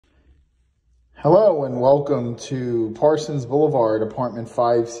Hello and welcome to Parsons Boulevard, apartment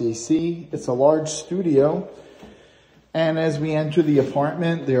 5CC. It's a large studio, and as we enter the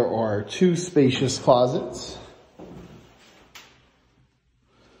apartment, there are two spacious closets,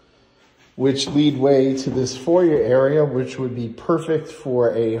 which lead way to this foyer area, which would be perfect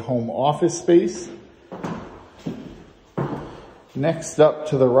for a home office space. Next up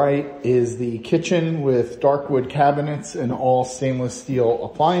to the right is the kitchen with dark wood cabinets and all stainless steel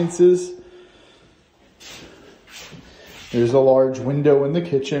appliances. There's a large window in the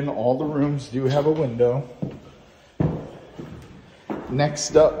kitchen. All the rooms do have a window.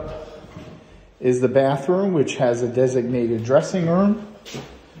 Next up is the bathroom, which has a designated dressing room.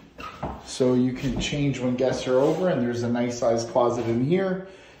 So you can change when guests are over, and there's a nice sized closet in here.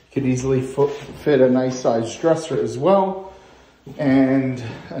 You could easily fit a nice sized dresser as well. And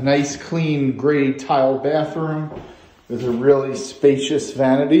a nice clean gray tile bathroom with a really spacious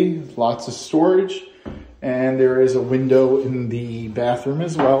vanity, lots of storage. And there is a window in the bathroom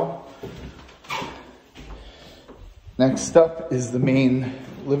as well. Next up is the main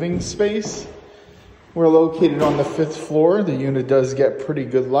living space. We're located on the 5th floor. The unit does get pretty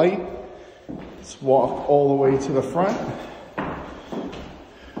good light. Let's walk all the way to the front.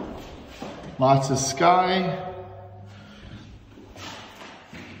 Lots of sky.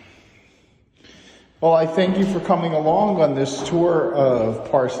 Well, I thank you for coming along on this tour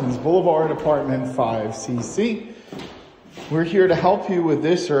of Parsons Boulevard, apartment 5CC. We're here to help you with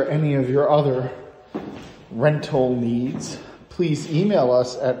this or any of your other rental needs. Please email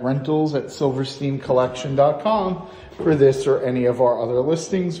us at rentals@silversteincollection.com for this or any of our other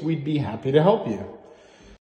listings. We'd be happy to help you.